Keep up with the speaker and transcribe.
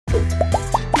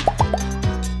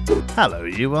Hello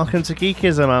you, welcome to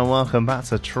Geekism and welcome back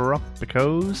to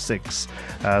Tropico 6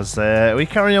 as we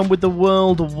carry on with the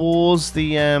World Wars.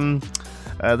 The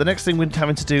next thing we're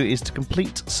having to do is to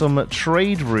complete some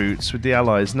trade routes with the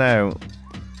Allies. Now,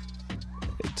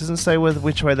 it doesn't say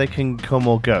which way they can come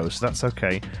or go, so that's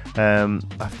okay.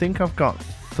 I think I've got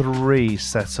 3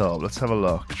 set up. Let's have a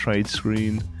look. Trade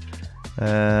screen.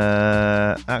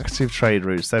 Active trade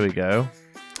routes, there we go.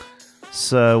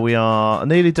 So we are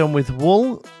nearly done with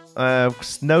wool.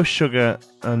 No sugar,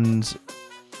 and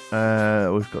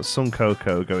we've got some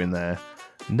cocoa going there.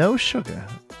 No sugar.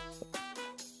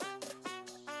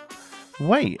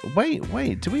 Wait.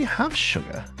 Do we have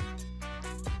sugar?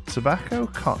 Tobacco,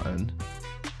 cotton.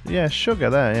 Yeah, sugar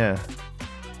there, yeah.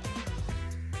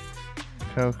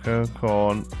 Cocoa,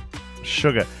 corn,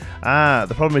 sugar. Ah,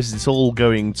 the problem is it's all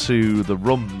going to the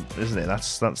rum, isn't it?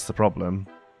 That's the problem.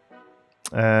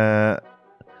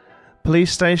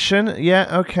 Police station, yeah,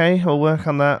 okay, we'll work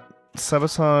on that.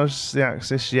 Sabotage the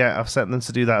Axis, yeah, I've set them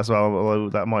to do that as well, although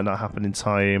that might not happen in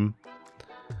time.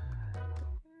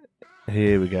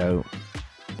 Here we go.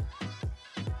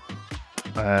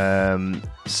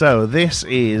 So this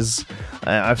is,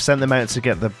 I've sent them out to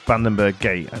get the Brandenburg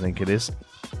Gate, I think it is.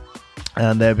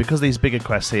 And because these bigger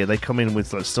quests here, they come in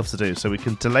with like, stuff to do. So we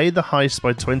can delay the heist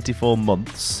by 24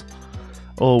 months.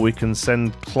 Or we can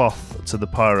send cloth to the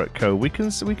pirate cove. We can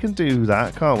do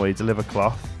that, can't we? Deliver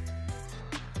cloth.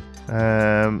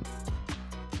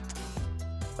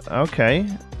 Okay.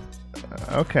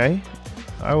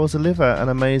 I will deliver an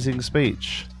amazing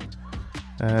speech.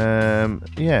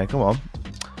 Yeah, come on.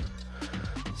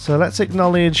 So let's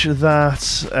acknowledge that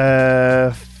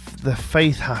the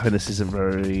faith happiness isn't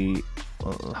very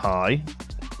high.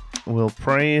 We'll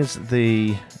praise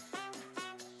the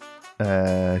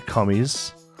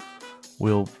commies.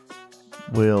 We'll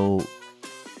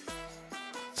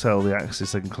tell the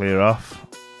Axis they can clear off.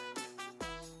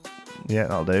 Yeah,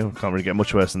 that'll do. Can't really get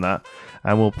much worse than that.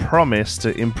 And we'll promise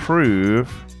to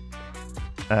improve.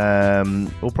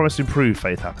 We'll promise to improve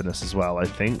faith happiness as well. I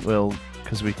think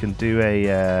because we can do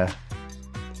a.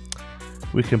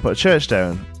 We can put a church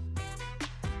down.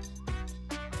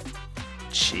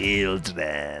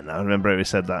 Children. I remember how we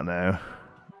said that now.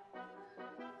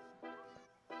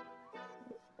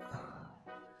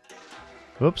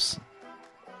 Whoops.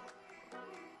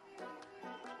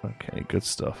 Okay, good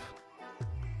stuff.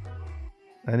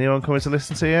 Anyone coming to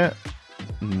listen to you?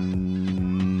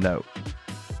 No.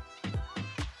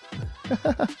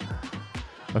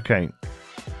 Okay.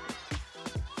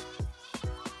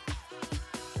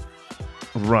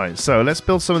 Right, so let's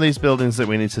build some of these buildings that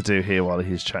we need to do here while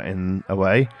he's chatting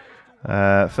away.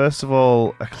 First of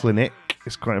all, a clinic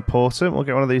is quite important. We'll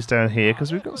get one of these down here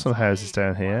because we've got some houses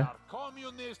down here.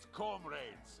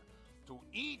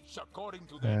 According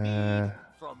to their need,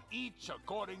 from each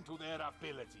according to their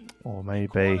ability. Or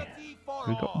maybe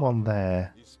we've got one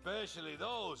there. Especially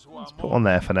those who Let's put one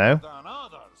there for now.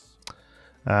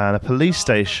 And a police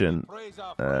station.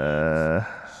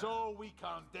 So we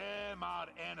condemn our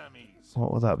enemies.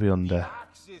 What would that be under?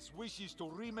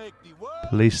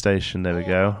 Police station, there we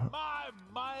go.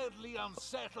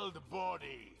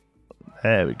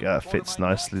 There we go, that fits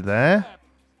nicely there.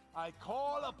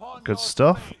 Good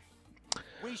stuff.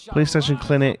 Police station,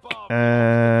 clinic,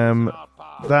 that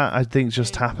I think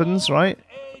just happens, right?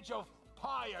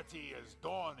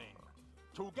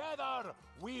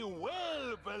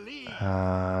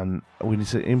 And we need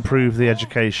to improve the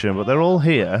education, but they're all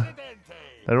here.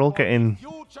 They're all getting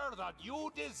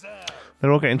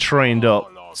trained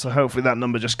up, so hopefully that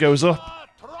number just goes up.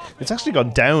 It's actually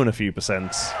gone down a few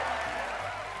percent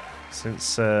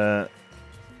since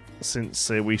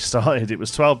we started. It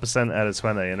was 12% out of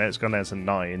 20, and now it's gone down to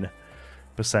 9%.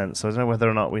 So I don't know whether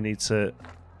or not we need to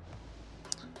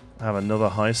have another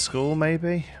high school,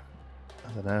 maybe?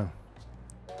 I don't know.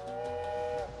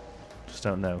 Just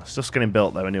don't know. Stuff's getting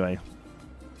built, though, anyway.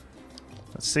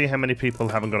 Let's see how many people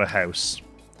haven't got a house.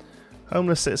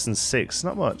 Homeless citizens 6,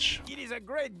 not much. It is a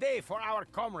great day for our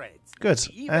comrades. Good.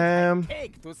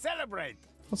 Cake to celebrate.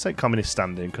 I'll take communist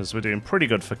standing, because we're doing pretty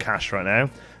good for cash right now.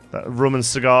 That rum and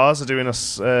cigars are doing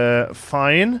us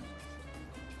fine.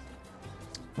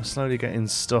 We're slowly getting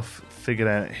stuff figured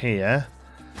out here.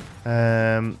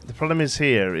 The problem is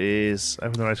here is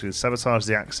open the right, sabotage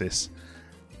the Axis.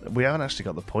 We haven't actually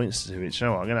got the points to do it. You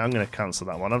know what? I'm gonna cancel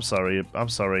that one. I'm sorry,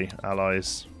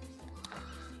 Allies.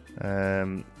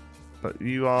 But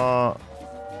you are.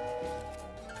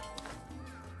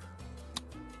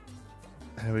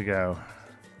 Here we go.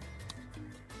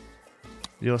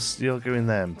 You're going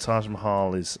them. Taj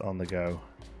Mahal is on the go.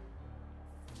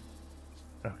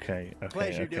 Okay.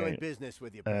 Pleasure doing business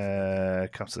with you.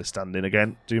 Capitalist standing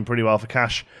again. Doing pretty well for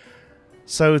cash.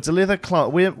 So deliver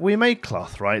cloth. We make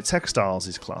cloth, right? Textiles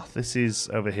is cloth. This is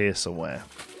over here somewhere.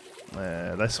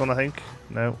 This one, I think.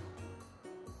 No.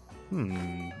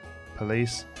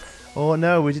 Police. Oh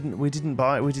no, we didn't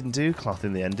buy. We didn't do cloth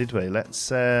in the end, did we? Let's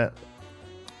have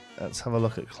a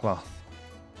look at cloth.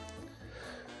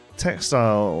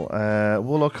 Textile,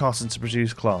 wool or cotton to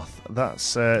produce cloth.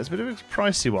 That's it's a bit of a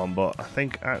pricey one, but I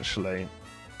think actually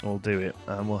we'll do it,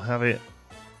 and we'll have it.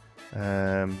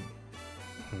 Can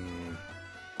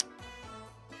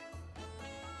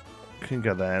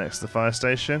go there next to the fire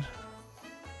station.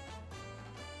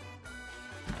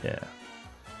 Yeah,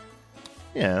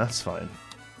 that's fine.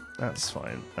 That's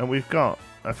fine. And we've got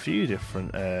a few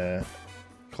different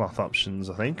cloth options,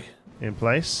 I think, in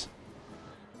place.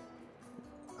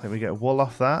 I think we get wool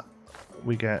off that.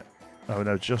 We get... Oh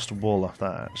no, just wool off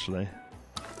that, actually.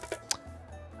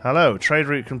 Hello, trade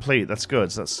route complete. That's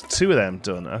good. So that's 2 of them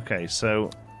done. Okay, so...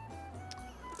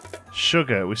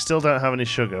 Sugar. We still don't have any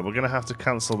sugar. We're going to have to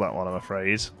cancel that one, I'm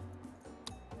afraid.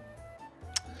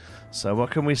 So what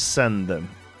can we send them?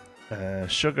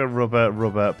 Sugar,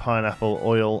 rubber, pineapple,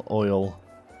 oil,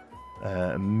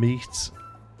 meat.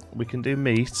 We can do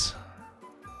meat.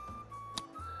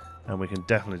 And we can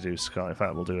definitely do cigar. In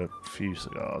fact, we'll do a few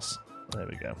cigars. There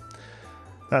we go.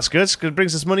 That's good. It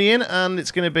brings us money in, and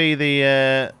it's going to be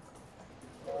the...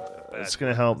 it's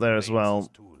going to help there as well.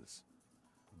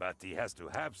 But he has to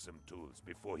have some tools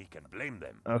before he can blame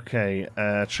them. Okay.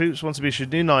 Troops want to be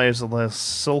issued new knives, although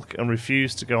sulk and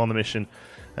refuse to go on the mission.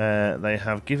 They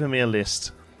have given me a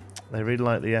list. They really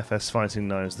like the FS fighting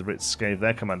knives the Brits gave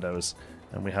their commandos.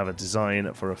 And we have a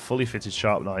design for a fully fitted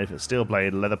sharp knife, a steel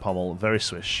blade, leather pommel, very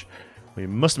swish. We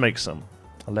must make some.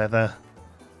 Leather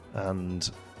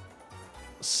and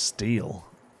steel.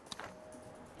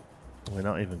 We're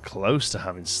not even close to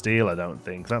having steel, I don't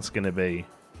think. That's going to be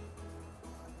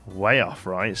way off,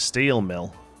 right? Steel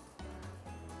mill.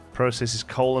 Processes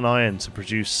coal and iron to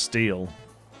produce steel.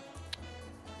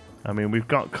 I mean, we've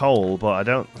got coal, but I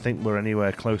don't think we're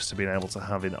anywhere close to being able to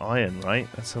having iron, right?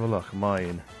 Let's have a look.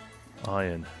 Mine.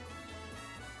 Iron.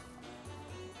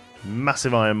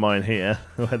 Massive iron mine here,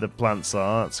 where the plants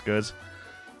are. That's good.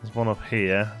 There's one up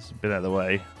here. It's a bit out of the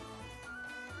way.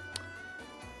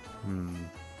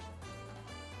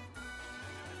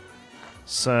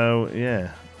 So,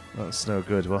 yeah. That's no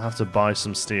good. We'll have to buy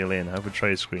some steel in. Open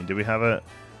trade screen. Do we have a...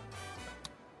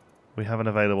 We have an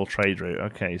available trade route.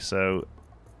 Okay, so...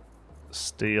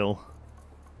 Steel.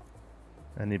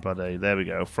 Anybody. There we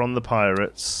go. From the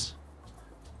pirates...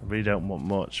 I really don't want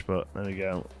much, but there we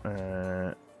go.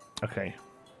 Okay.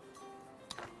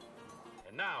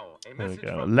 And now, there we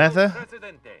go. Leather.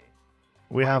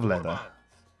 We have leather.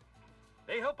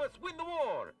 They help us win the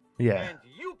war. Yeah.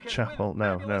 Chapel.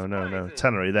 No.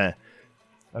 Tannery there.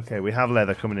 Okay, we have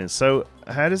leather coming in. So,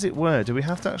 how does it work? Do we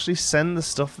have to actually send the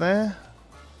stuff there?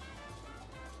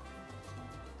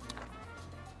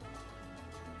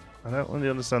 I don't really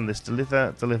understand this.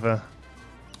 Deliver.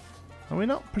 Are we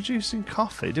not producing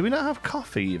coffee? Do we not have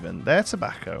coffee even? They're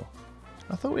tobacco.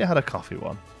 I thought we had a coffee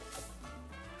one.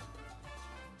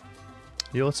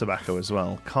 Your tobacco as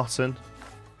well. Cotton,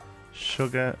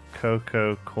 sugar,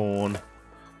 cocoa, corn.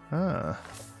 Ah.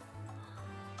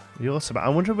 Your tobacco. I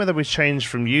wonder whether we changed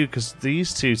from you, because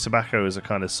these 2 tobaccos are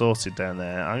kind of sorted down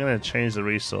there. I'm going to change the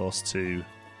resource to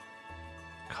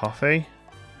coffee.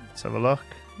 Let's have a look.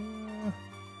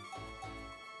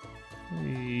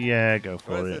 Yeah, go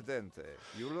for it. Presidente,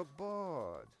 you look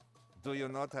bored. Do you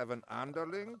not have an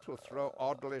underling to throw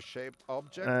oddly shaped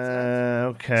objects at?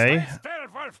 Okay. Still,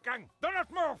 Wolfgang! Do not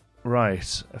move!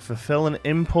 Right. Fulfill an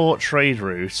import trade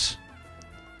route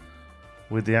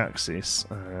with the Axis.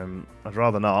 I'd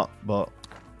rather not, but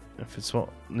if it's what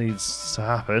needs to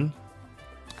happen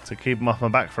to keep them off my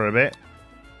back for a bit.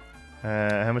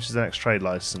 How much is the next trade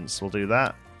license? We'll do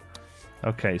that.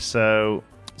 Okay, so...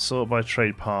 Sort by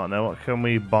trade partner. What can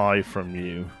we buy from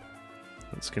you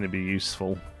that's going to be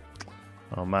useful?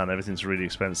 Oh man, everything's really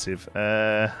expensive.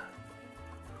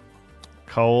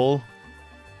 Coal.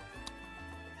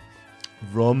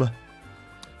 Rum.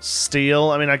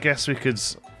 Steel. I mean, I guess we could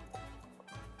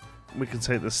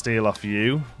take the steel off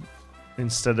you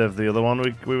instead of the other one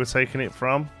we were taking it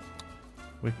from.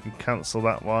 We can cancel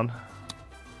that one.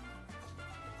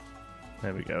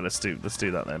 There we go. Let's do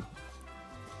that then.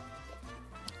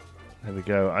 There we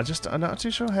go. I'm not too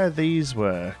sure how these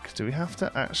work. Do we have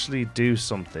to actually do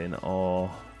something, or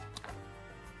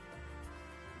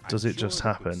does it just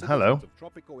happen? Hello.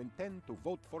 Tropico intend to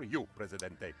vote for you,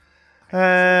 Presidente.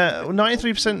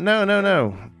 93%.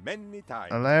 No. Many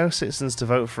times. Allow citizens to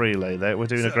vote freely. We're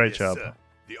doing a great job.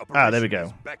 There we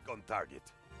go. Back on target.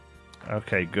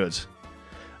 Okay, good.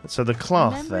 So the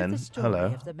cloth Remember then. the story Hello.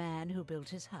 of the man who built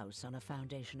his house on a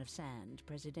foundation of sand,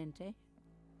 Presidente?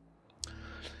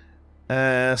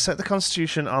 Set the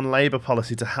Constitution on Labour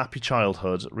policy to happy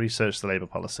childhood. Research the Labour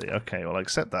policy. Okay, well, I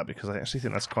accept that because I actually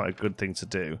think that's quite a good thing to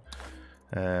do.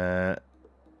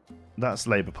 That's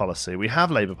Labour policy. We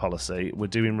have Labour policy. We're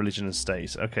doing religion and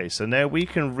state. Okay, so now we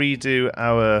can redo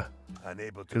our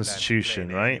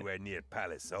Constitution, right? Near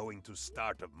palace owing to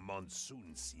start of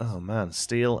monsoon season. Oh man,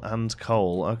 steel and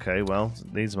coal. Okay, well,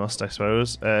 needs must, I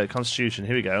suppose. Constitution,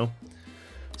 here we go.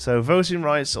 So, voting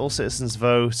rights, all citizens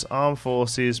vote. Armed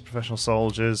forces, professional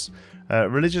soldiers.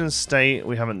 Religion and state,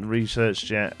 we haven't researched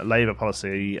yet. Labour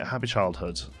policy, happy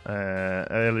childhood.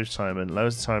 Early retirement,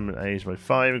 lowers retirement age by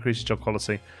 5, increases job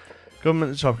quality.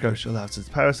 Government Tropico shall have the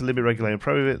power to limit, regulate, and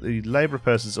prohibit the labour of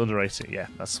persons under 18. Yeah,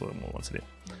 that's what I want to do.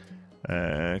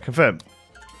 Confirm.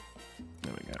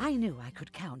 There we go. I knew I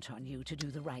could count on you to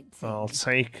do the right thing. I'll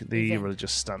take the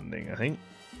religious standing, I think.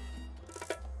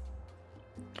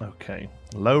 Okay.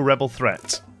 Low rebel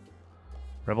threat.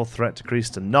 Rebel threat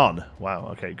decreased to none. Wow,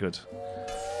 okay, good.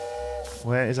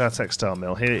 Where is our textile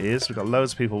mill? Here it is. We've got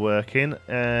loads of people working.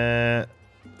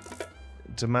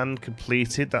 Demand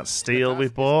completed. That's steel we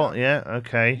bought. Yeah,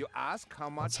 okay. You ask how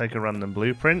much? I'll take a random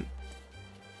blueprint.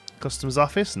 Customs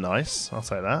office. Nice. I'll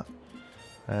take that.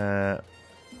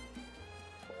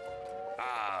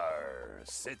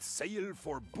 Set sail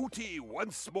for booty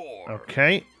once more.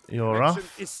 Okay, you're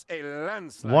off. Is a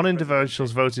landslide. One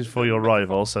individual's voted for your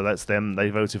rival, so that's them. They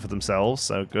voted for themselves,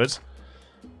 so good.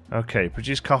 Okay,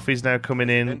 produced coffee's now coming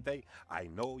in. I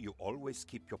know you always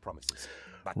keep your promises.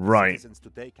 But Right. citizens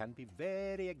today can be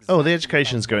very Oh, the exacting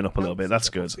education's about going their up a little bit. promises That's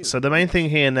to good. fulfill. So the main thing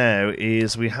here now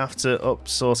is we have to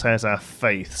sort out our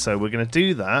faith. So we're going to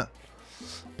do that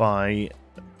by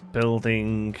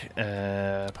building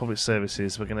public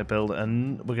services. We're going to build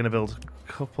a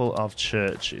couple of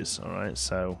churches. All right.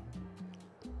 So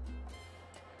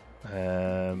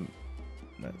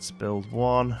let's build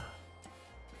one.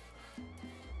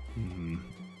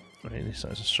 Really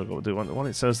starting to struggle. Do one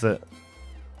it says that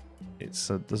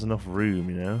it's there's enough room,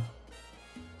 you know.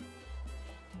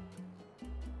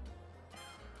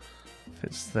 If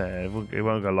it's there, it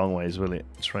won't go a long ways, will it?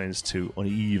 Terrain's too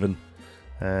uneven.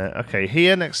 Okay,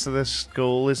 here next to the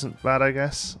school isn't bad, I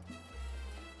guess.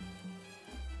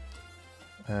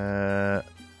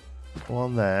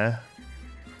 One there.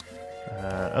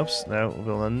 Oops, no, we'll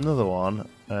build another one.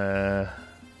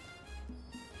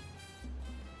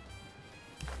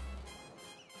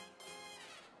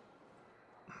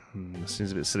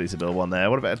 Seems a bit silly to build one there.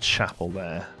 What about a chapel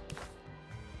there?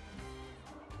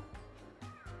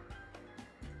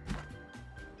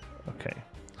 Okay.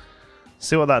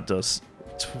 See what that does.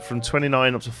 From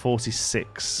 29 up to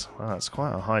 46. Wow, that's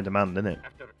quite a high demand, isn't it?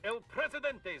 After El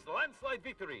Presidente's landslide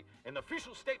victory, an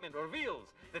official statement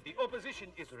reveals that the opposition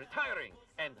is retiring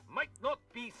and might not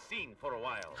be seen for a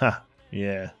while. Ha,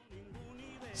 yeah.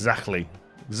 Exactly.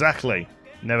 Exactly.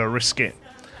 Never risk it.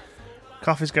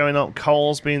 Coffee's going up.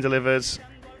 Coal's being delivered.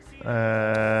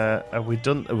 Have we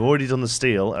done? We've already done the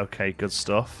steel. Okay, good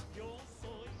stuff.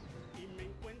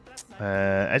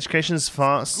 Education's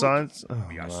far side. Oh,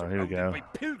 no, here we go. By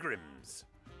pilgrims.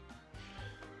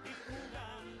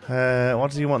 What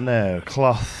do you want now?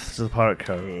 Cloth to the pirate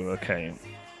cove. Okay.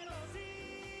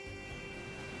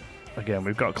 Again,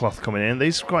 we've got cloth coming in.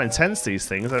 These are quite intense, these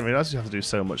things. I didn't realise you have to do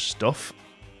so much stuff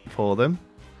for them.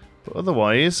 But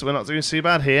otherwise, we're not doing too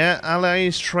bad here.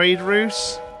 Allies trade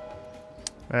routes.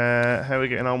 How are we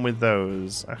getting on with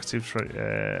those? Active trade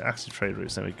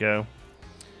routes. There we go.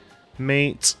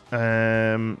 Meat.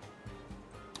 We're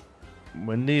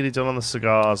nearly done on the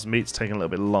cigars. Meat's taking a little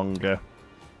bit longer.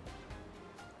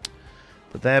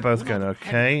 But they're both going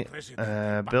okay.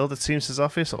 Build a Teamster's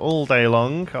office all day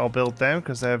long. I'll build them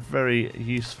because they're very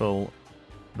useful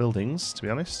buildings, to be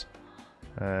honest.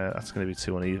 That's going to be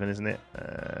too uneven, isn't it?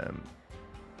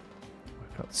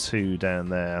 We've got two down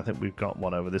there. I think we've got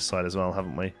one over this side as well,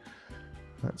 haven't we?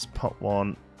 Let's pop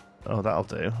one. Oh, that'll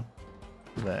do.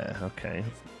 There, okay.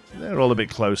 They're all a bit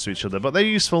close to each other, but they're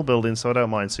useful buildings, so I don't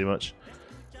mind too much.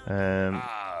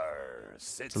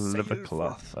 Deliver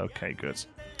cloth. Okay, good.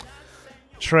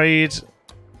 Trade.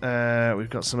 We've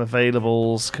got some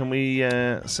availables. Can we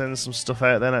send some stuff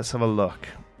out there? Let's have a look.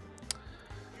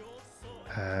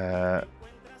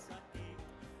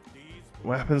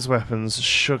 Weapons,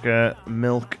 sugar,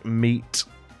 milk, meat,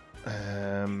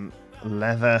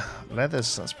 leather.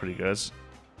 That's pretty good.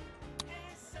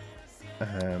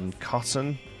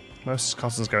 Cotton. Most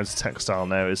cotton's going to textile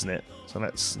now, isn't it? So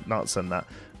let's not send that.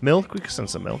 Milk, we can send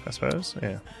some milk, I suppose.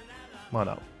 Yeah, why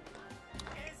not?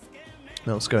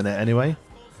 Milk's going there anyway.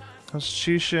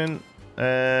 Constitution.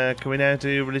 Can we now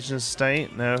do religion and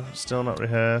state? No, still not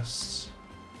rehearsed.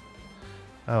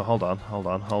 Oh, hold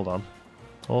on.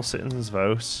 All citizens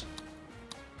vote.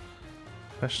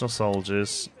 Professional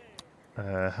soldiers.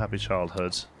 Happy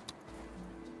childhood.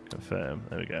 Confirm.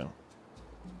 There we go.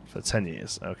 For 10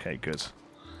 years. Okay, good.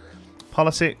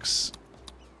 Politics.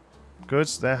 Good,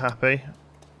 they're happy.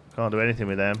 Can't do anything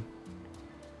with them.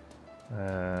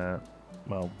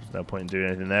 Well, there's no point in doing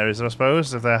anything there, is there, I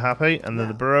suppose, if they're happy. And then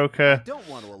the broker.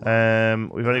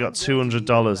 We've only got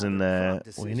 $200 in there.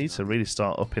 We need to really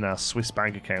start upping our Swiss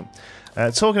bank account.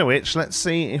 Talking of which, let's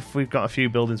see if we've got a few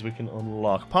buildings we can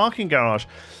unlock. Parking garage.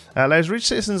 Allows rich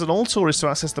citizens and all tourists to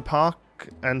access the park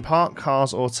and park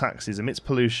cars or taxis. Emits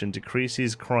pollution.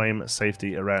 Decreases crime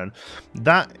safety around.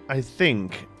 That, I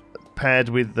think, paired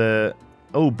with the...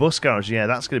 Oh, bus garage. Yeah,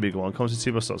 that's going to be a good one. Comes with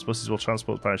 2 bus stops. Buses will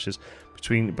transport passengers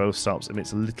between both stops.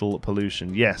 Emits little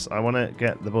pollution. Yes, I want to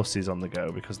get the buses on the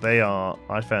go because they are...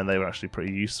 I found they were actually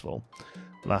pretty useful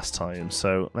last time.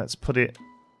 So let's put it...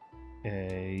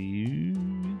 It's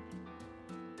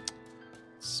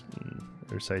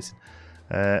irritating.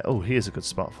 Oh, here's a good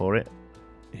spot for it.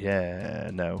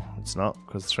 Yeah, no, it's not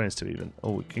because the train's too even.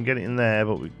 Oh, we can get it in there,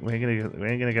 but we ain't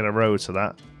gonna get a road to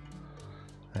that.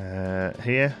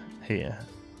 Here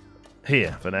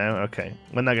for now. Okay,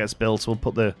 when that gets built, we'll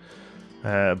put the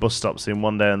bus stops in.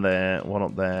 One down there, one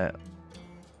up there.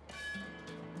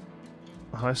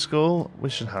 High school. We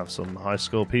should have some high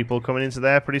school people coming into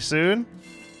there pretty soon.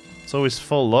 It's always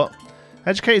full. Look,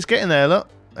 Educator's getting there. Look.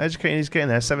 Educating is getting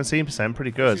there, 17%,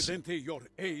 pretty good.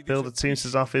 Build a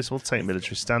Teamster's office, we'll take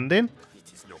military standing.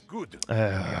 It is no good. We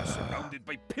are surrounded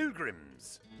by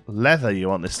pilgrims. Leather you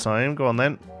want this time, go on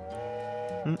then.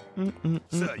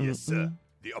 Sir, yes sir.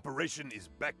 The operation is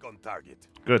back on target.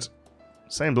 Good.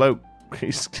 Same bloke.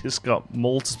 He's just got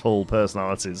multiple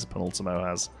personalities, Penultimo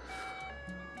has.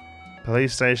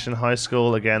 Police station, high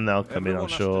school, again they'll come in, I'm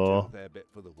sure.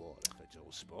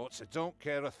 Sports. I don't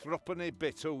care a threepenny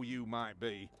bit who you might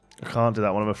be. I can't do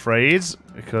that one, I'm afraid,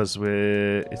 because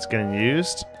it's getting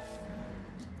used.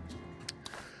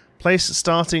 Place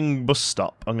starting bus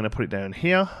stop. I'm going to put it down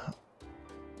here.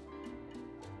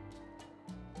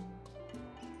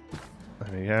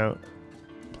 There we go.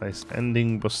 Place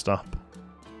ending bus stop.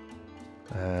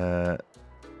 There.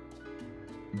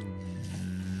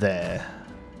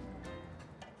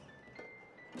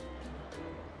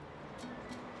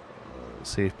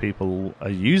 See if people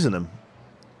are using them.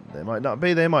 They might not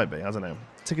be, they might be, I don't know.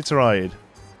 Ticket to ride.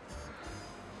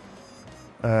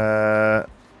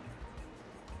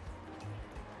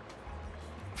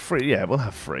 Free, yeah, we'll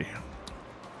have free.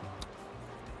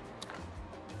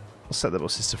 We'll set the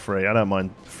buses to free. I don't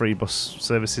mind free bus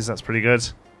services, that's pretty good.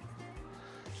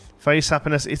 Face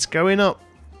happiness, it's going up,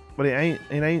 but it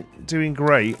ain't doing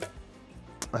great.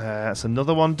 That's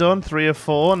another one done, 3 of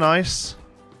 4, nice.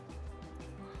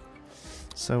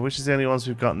 So which is the only ones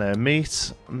we've got now?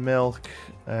 Meat, milk,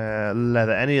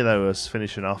 leather. Any of those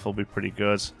finishing off will be pretty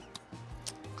good.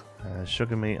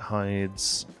 Sugar meat,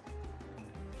 hides.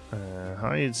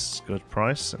 Hides, good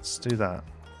price. Let's do that.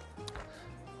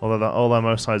 Although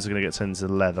most hides are going to get turned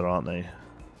into leather, aren't they?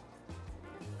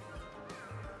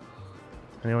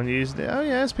 Anyone using it? Oh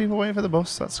yes, people waiting for the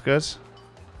bus. That's good.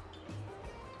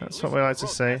 That's what we like to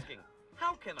say.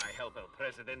 How can I help El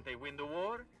Presidente win the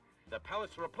war? The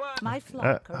palace replied. My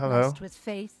flock are hello. blessed with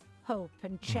faith, hope,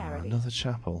 and charity. Another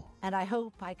chapel. And I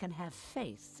hope I can have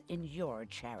faith in your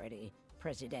charity,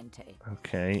 Presidente.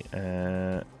 Okay.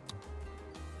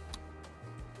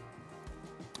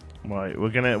 Right, we're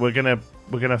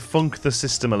gonna funk the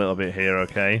system a little bit here.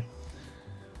 Okay.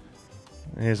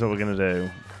 Here's what we're gonna do.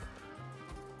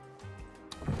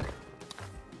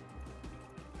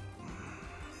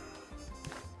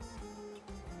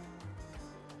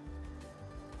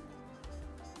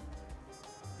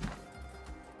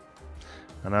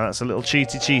 I know that's a little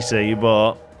cheaty,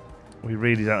 but we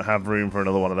really don't have room for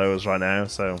another one of those right now,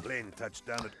 so... Plane touched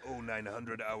down at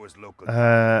 0900 hours local.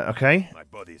 Okay. My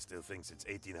body still thinks it's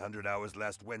 1800 hours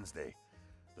last Wednesday.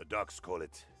 The docs call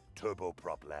it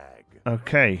turboprop lag.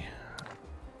 Okay.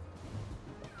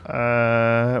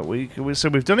 So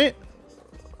we've done it?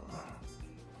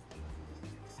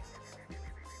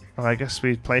 Oh, I guess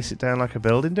we place it down like a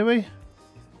building, do we?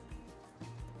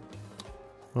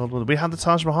 Well, we had the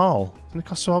Taj Mahal. It's going to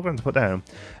cost $12 to put down.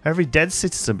 Every dead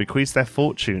citizen bequeaths their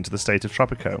fortune to the state of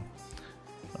Tropico.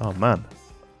 Oh man.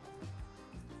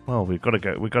 Well, we've got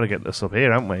to get this up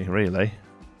here, haven't we? Really.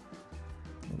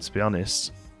 Let's be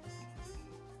honest.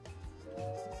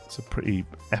 It's a pretty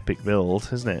epic build,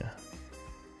 isn't it?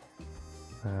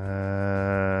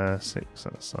 6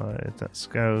 that side. Let's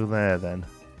go there then.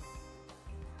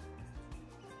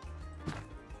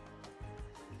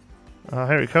 Oh,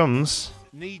 here it comes.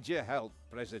 Need your help,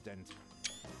 President.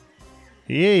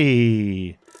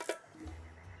 Yay!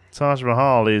 Taj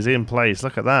Mahal is in place.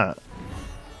 Look at that.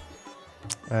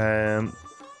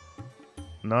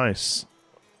 Nice.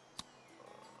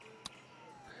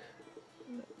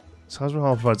 Taj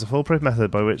Mahal provides a foolproof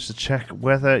method by which to check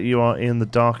whether you are in the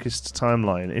darkest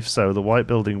timeline. If so, the white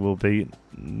building will be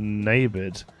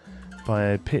neighboured by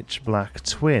a pitch black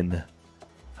twin.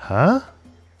 Huh?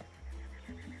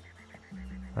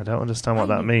 I don't understand what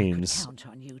that means. Count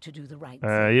on you to do the right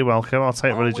You're welcome. I'll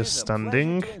take religious Always a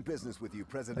standing. pleasure doing business with you,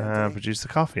 Presidente. Produce the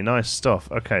coffee. Nice stuff.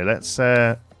 Okay, let's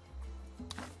get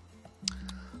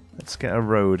a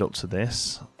road up to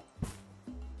this.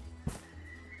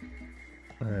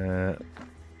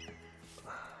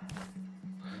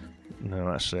 No,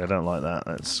 actually, I don't like that.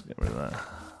 Let's get rid of that.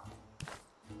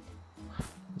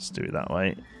 Let's do it that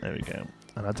way. There we go.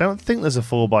 And I don't think there's a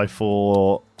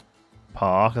 4x4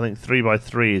 park. I think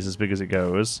 3x3 is as big as it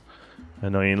goes,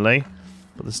 annoyingly.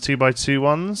 But there's 2x2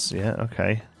 ones. Yeah,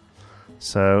 okay.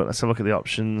 So let's have a look at the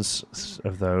options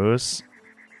of those.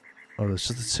 Oh, there's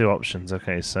just the 2 options.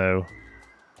 Okay, so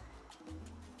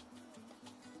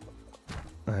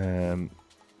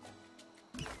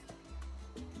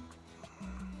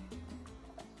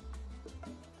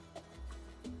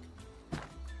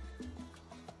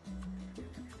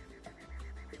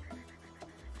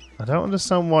I don't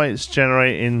understand why it's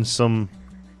generating some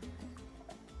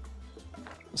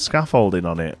scaffolding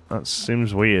on it. That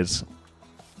seems weird.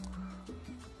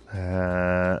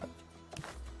 Oh,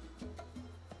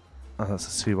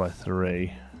 that's a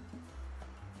 2x3.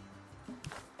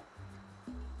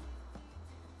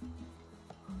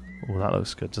 Oh, that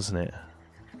looks good, doesn't it?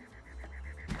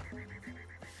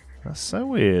 That's so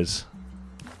weird.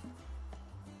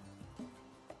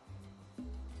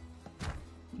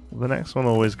 The next one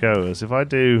always goes. If I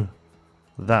do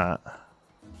that,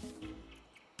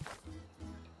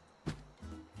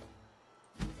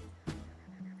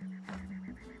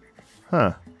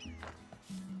 huh?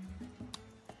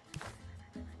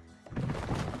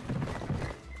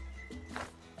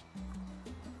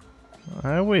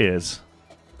 How weird.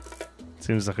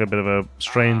 Seems like a bit of a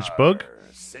strange bug.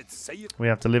 We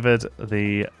have delivered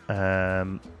the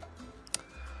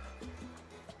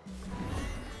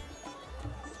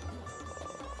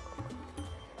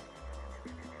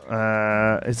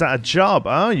is that a job?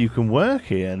 Oh, you can work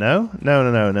here. No.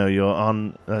 You're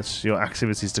on. That's your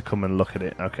activities to come and look at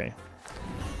it. Okay.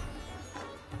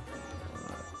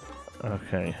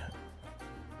 Okay.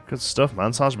 Good stuff,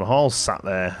 man. Taj Mahal's sat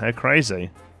there. They're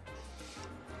crazy.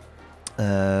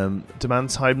 Demand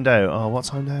timed out. Oh, what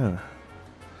timed out?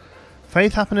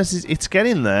 Faith, happiness is. It's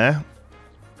getting there.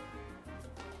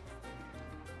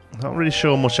 Not really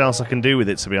sure much else I can do with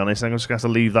it, to be honest. I'm just going to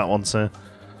have to leave that one to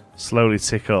slowly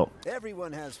tick up.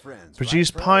 Everyone has friends.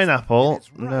 Produce right, pineapple.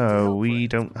 It's right to No, help we friends.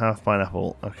 don't have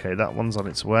pineapple. Okay, that one's on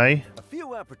its way. A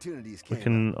few opportunities We came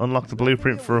can up. unlock the Nothing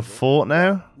blueprint for a illegal, fort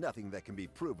now. Nothing that can be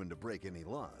proven to break any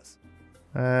laws.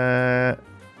 Yeah,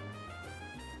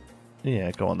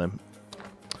 go on then.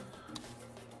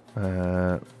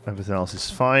 Everything else is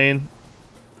fine.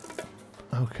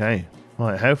 Okay.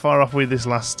 Right, how far off are we this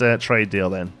last trade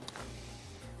deal then?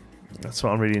 That's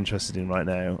what I'm really interested in right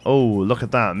now. Oh, look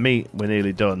at that. Meat, we're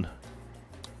nearly done.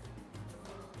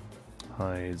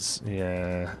 Hides,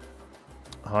 yeah.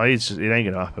 Hides, it ain't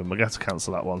going to happen. We're going to have to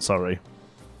cancel that one, sorry.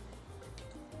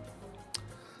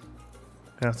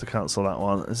 Going to have to cancel that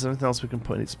one. Is there anything else we can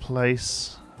put in its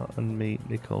place? Cotton, meat,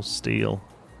 nickel, steel,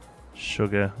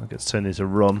 sugar. That gets turned into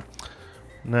rum.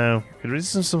 No. Could we do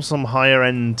some higher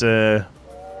end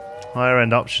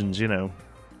options, you know.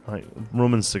 Like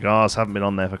rum and cigars haven't been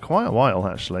on there for quite a while,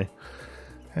 actually.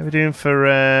 How are we doing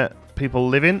for people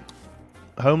living?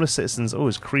 Homeless citizens. Oh,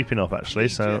 it's creeping up, actually.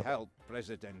 So Help,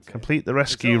 Presidente. complete the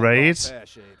rescue It's all raid. not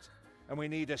pear-shaped, and we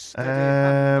need a steady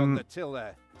hand on the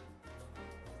tiller.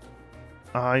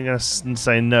 I'm going to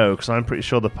say no, because I'm pretty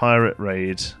sure the pirate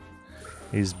raid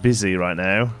is busy right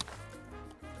now.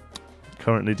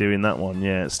 Currently doing that one,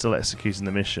 yeah. It's still executing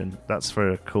the mission. That's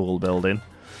for a cool building.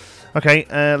 Okay,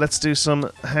 let's do some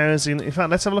housing. In fact,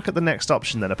 let's have a look at the next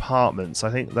option then, apartments.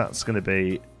 I think that's going to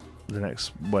be the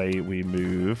next way we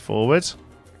move forward.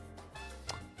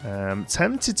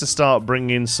 Tempted to start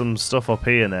bringing some stuff up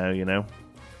here now, you know.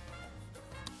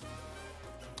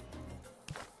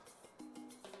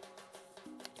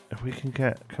 If we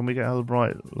can we get a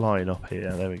right line up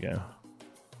here? There we go.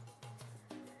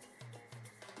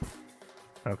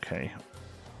 Okay.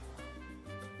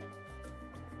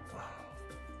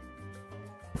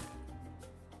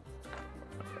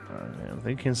 I'm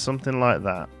thinking something like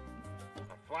that.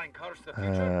 A flying car's the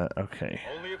future. Okay.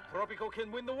 Only if Tropico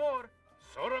can win the war.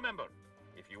 So remember,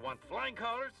 if you want flying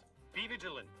cars, be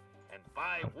vigilant and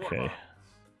buy war Okay. bonds.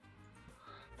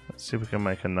 Let's see if we can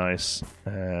make a nice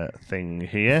thing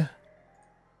here.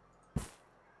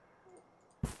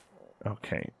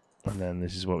 Okay. And then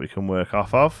this is what we can work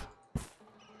off of.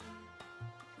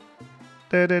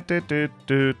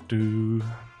 Do.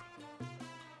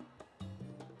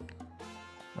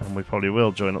 And we probably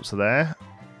will join up to there,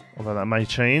 although that may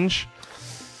change.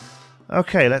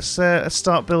 Okay, let's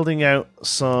start building out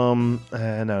some,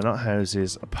 no, not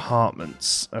houses,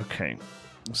 apartments. Okay,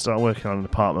 we'll start working on an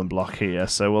apartment block here.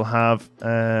 So we'll have,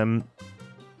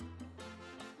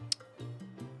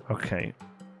 okay,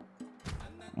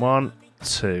 1,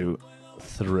 2,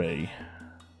 3.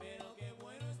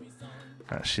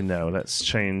 Actually, no, let's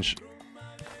change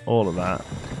all of that.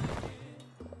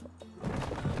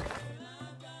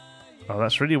 Oh,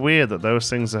 that's really weird that those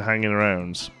things are hanging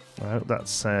around. I hope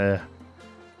that's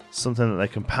something that they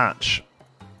can patch.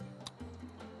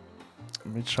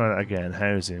 Let me try that again.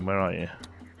 Housing, where are you?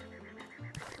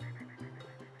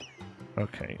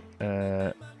 Okay.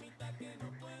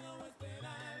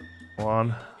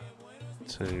 1,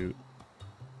 2,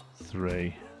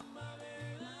 3,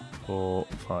 4,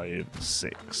 5,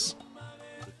 6.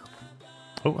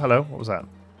 Oh, hello. What was that?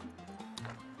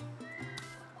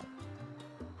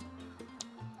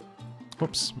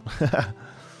 Whoops.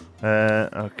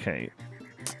 Okay.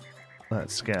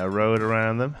 Let's get a road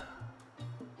around them.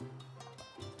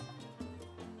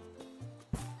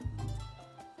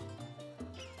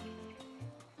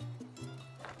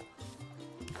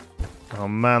 Oh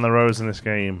man, the roads in this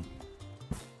game.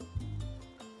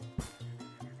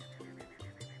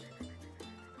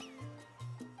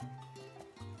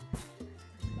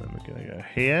 Then we're going to go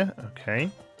here. Okay.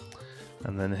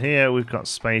 And then here we've got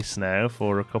space now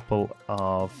for a couple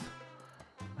of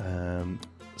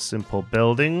simple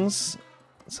buildings.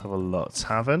 Let's have a look.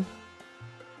 Tavern.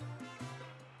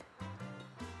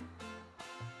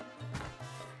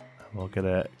 And we'll get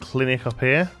a clinic up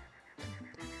here.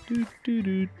 Do, do,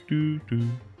 do, do, do.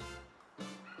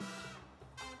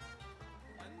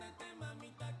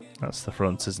 That's the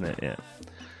front, isn't it? Yeah.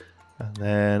 And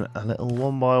then a little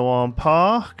 1x1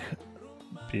 park.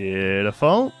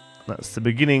 Beautiful. That's the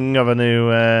beginning of a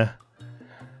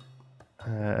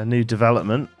new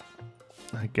development,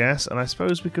 I guess. And I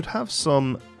suppose we could have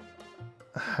some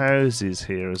houses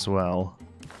here as well.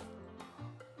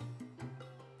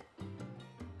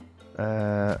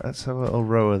 Let's have a little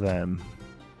row of them.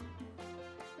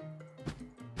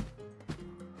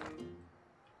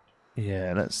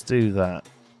 Yeah, let's do that.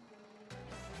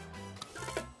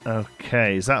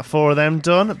 Okay, is that 4 of them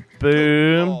done?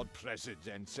 Boom. Lord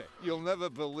Presidente, you'll never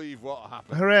believe what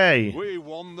happened. Hooray! We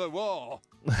won the war.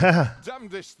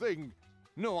 Damnedest thing.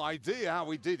 No idea how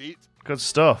we did it. Good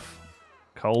stuff.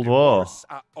 Cold War. Wars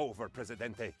are over,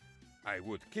 Presidente. I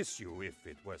would kiss you if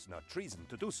it was not treason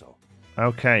to do so.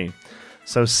 Okay,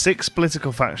 so 6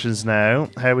 political factions now.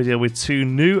 Here we deal with 2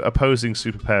 new opposing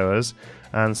superpowers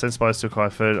and send spies to acquire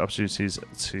further opportunities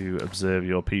to observe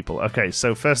your people. Okay,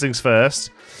 so first things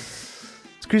first.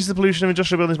 Decreases the pollution of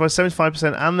industrial buildings by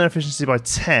 75% and their efficiency by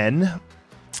 10.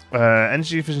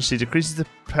 Energy efficiency decreases the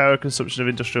power consumption of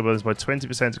industrial buildings by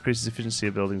 20%, decreases the efficiency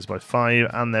of buildings by 5,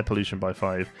 and their pollution by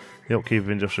 5. The upkeep of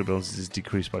industrial buildings is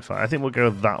decreased by 5. I think we'll go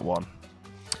with that one.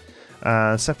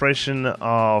 Separation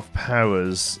of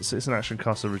powers. Citizen action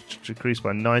costs are decreased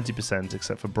by 90%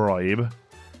 except for bribe.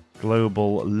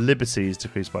 Global liberties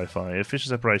decreased by 5. Official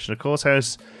separation. A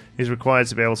courthouse is required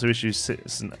to be able to issue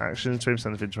citizen action.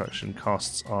 20% of interaction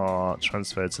costs are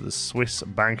transferred to the Swiss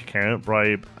bank account.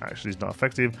 Bribe action is not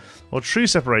effective. Or true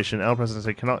separation. El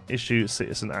Presidente cannot issue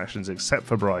citizen actions except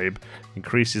for bribe.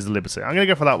 Increases the liberty. I'm going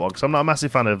to go for that one because I'm not a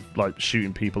massive fan of like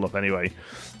shooting people up anyway,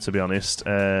 to be honest.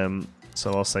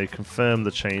 So I'll say confirm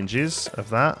the changes of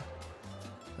that.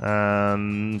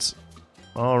 And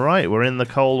alright, we're in the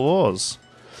Cold Wars.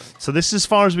 So this is as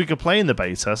far as we could play in the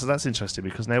beta, so that's interesting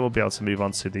because now we'll be able to move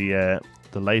on to the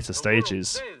later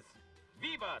stages.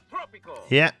 Viva Tropico!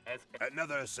 Yeah.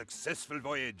 Another successful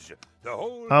voyage. The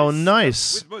whole Oh, is nice.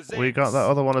 stuffed with We got that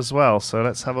other one as well, so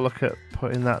let's have a look at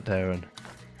putting that down.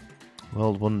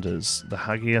 World Wonders. The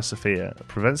Hagia Sophia.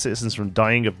 Prevents citizens from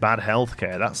dying of bad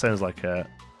healthcare. That sounds like a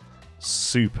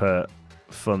super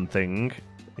fun thing.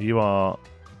 You are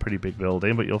a pretty big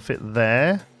building, but you'll fit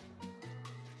there.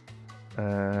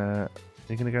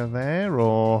 You're going to go there,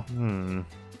 or...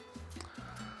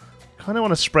 Kind of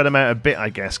want to spread them out a bit, I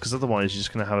guess, because otherwise you're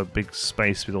just going to have a big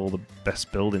space with all the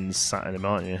best buildings sat in them,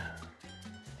 aren't you?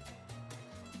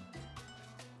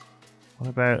 What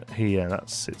about here? That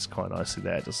sits quite nicely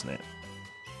there, doesn't it?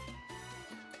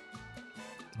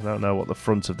 I don't know what the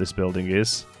front of this building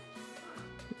is.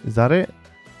 Is that it?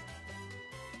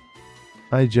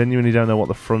 I genuinely don't know what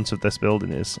the front of this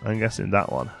building is. I'm guessing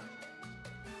that one.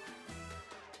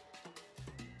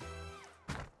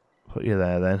 Put you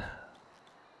there then.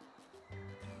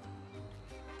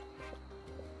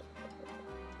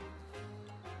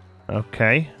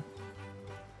 Okay.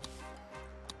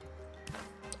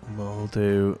 We'll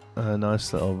do a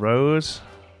nice little road.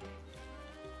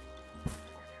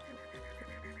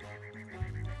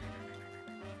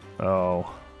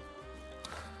 Oh.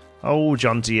 Oh,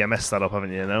 John D, you messed that up,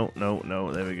 haven't you? No, no,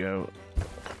 no, there we go.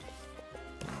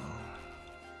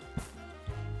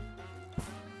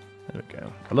 There we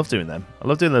go. I love doing them. I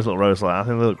love doing those little roads like that. I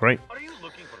think they look great. Are you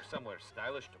looking for somewhere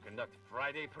stylish to conduct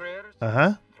Friday prayers?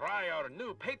 Uh-huh. Try our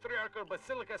new patriarchal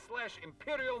basilica /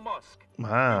 imperial mosque.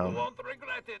 Wow. You won't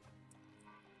regret it.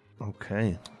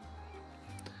 Okay.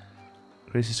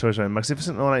 Greece's tourist home.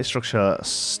 Magnificent ornate structure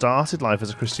started life as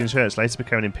a Christian church, later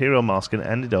became an imperial mosque, and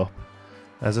ended up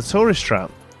as a tourist trap.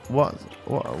 Why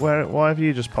have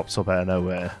you just popped up out of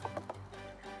nowhere?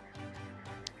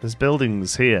 There's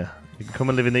buildings here. You can come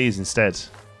and live in these instead.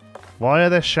 Why are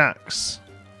there shacks?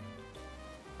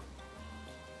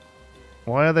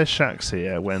 Why are there shacks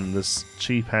here when there's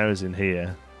cheap housing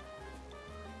here?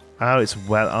 Oh,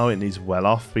 it needs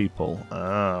well-off people.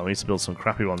 Ah, we need to build some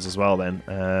crappy ones as well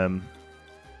then.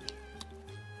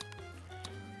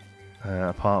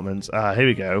 Apartments. Ah, here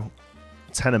we go.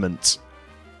 Tenement.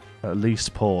 At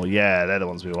least poor. Yeah, they're the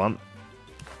ones we want.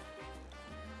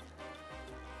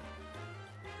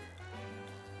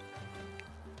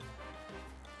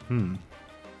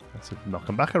 Let's knock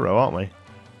them back a row, aren't we?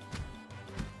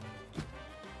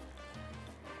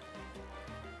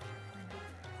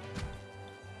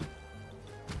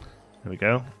 There we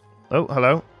go. Oh,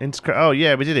 hello. Oh,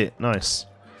 yeah, we did it. Nice.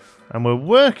 And we're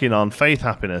working on faith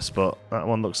happiness, but that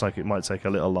one looks like it might take a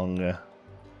little longer.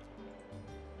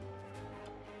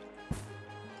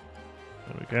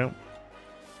 There we go.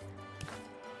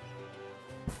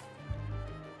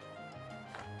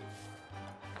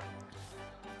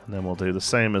 And then we'll do the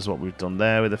same as what we've done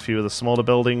there with a few of the smaller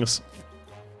buildings.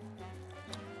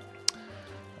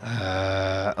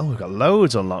 Oh, we've got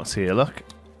loads unlocked here, look.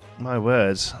 My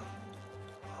words.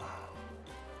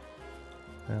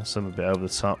 Yeah, some a bit over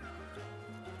the top.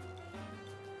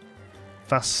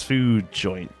 Fast food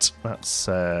joint. That's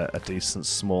a decent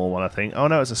small one, I think. Oh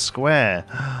no, it's a square.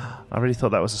 I really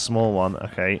thought that was a small one.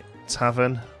 Okay,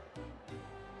 tavern.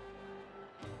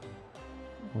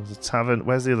 Where's the tavern?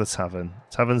 Where's the other tavern?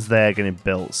 Tavern's there getting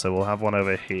built, so we'll have one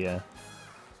over here.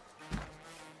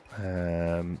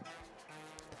 And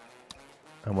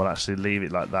we'll actually leave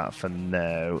it like that for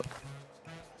now.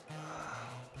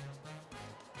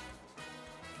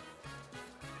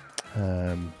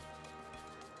 I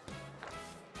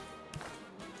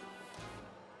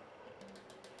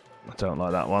don't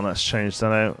like that one. Let's change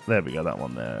that out. There we go. That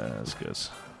one there. That's good.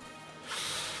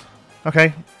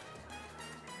 Okay.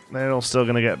 They're all still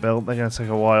going to get built. They're going to take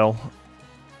a while.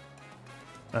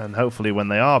 And hopefully when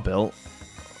they are built...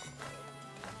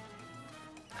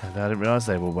 And I didn't realise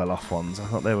they were well-off ones. I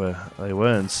thought they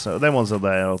weren't. So them ones are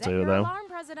there. I'll do though. Alarm,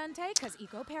 Presidente, because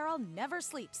eco-peril never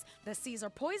sleeps. The seas are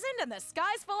poisoned and the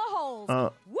sky's full of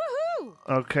holes. Woohoo!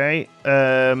 Okay.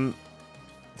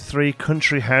 3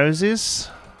 country houses.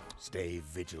 Stay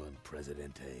vigilant,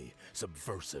 Presidente.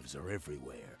 Subversives are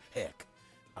everywhere. Heck,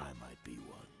 I might be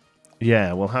one.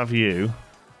 Yeah, we'll have you.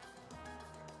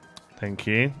 Thank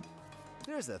you.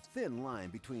 There's a thin line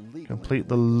between legal Complete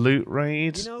the loot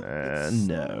raid. You know,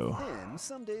 No. so thin,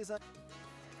 some days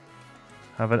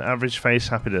Have an average face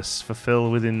happiness. Fulfill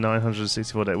within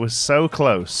 964 days. We're so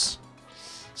close.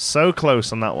 So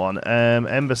close on that one.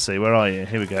 Embassy, where are you?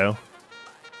 Here we go.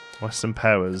 Western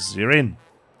Powers, you're in.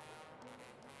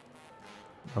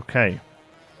 Okay.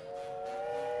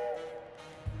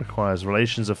 Requires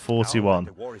relations of 41.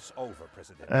 The war is over,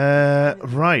 President.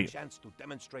 Right. Chance to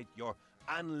demonstrate your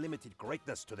unlimited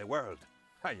greatness to the world.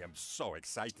 I am so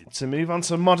excited. To move on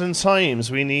to modern times,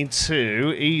 we need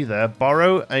to either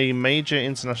borrow a major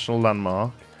international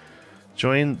landmark,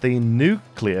 join the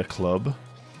nuclear club,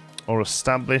 or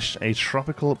establish a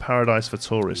tropical paradise for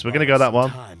tourists. We're going to go that one.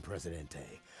 Time,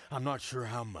 Presidente. I'm not sure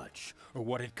how much or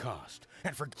what it cost.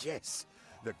 And for Yes,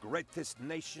 the greatest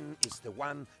nation is the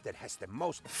one that has the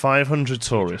most. 500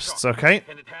 tourists, okay?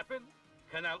 Can it happen?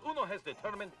 Canal Uno has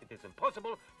determined it is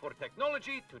impossible for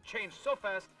technology to change so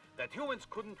fast that humans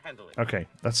couldn't handle it. Okay,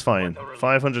 that's fine.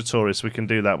 500 tourists, we can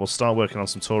do that. We'll start working on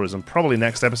some tourism probably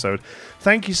next episode.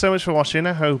 Thank you so much for watching.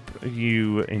 I hope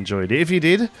you enjoyed it. If you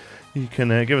did, you can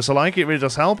give us a like. It really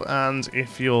does help. And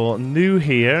if you're new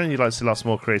here and you'd like to see lots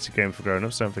more creative games for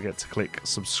grown-ups, don't forget to click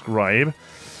subscribe.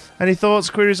 Any thoughts,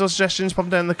 queries, or suggestions, pop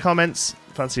them down in the comments.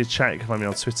 Fancy a chat, you can find me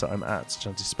on Twitter. I'm at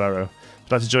JantySparrow. If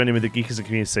you'd like to join in with the Geekism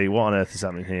community, what on earth is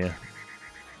happening here?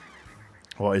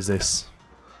 What is this?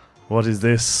 What is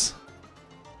this?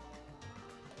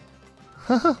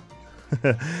 If you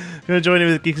want to join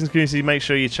in with the Geekism community, make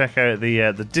sure you check out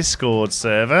the Discord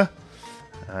server.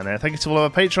 And thank you to all of our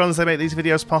patrons. They make these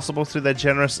videos possible through their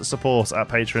generous support at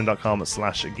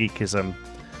patreon.com/geekism.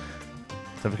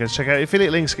 Don't forget to check out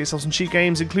affiliate links, get yourself some cheap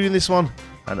games, including this one,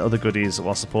 and other goodies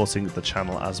while supporting the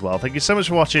channel as well. Thank you so much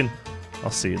for watching. I'll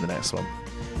see you in the next one.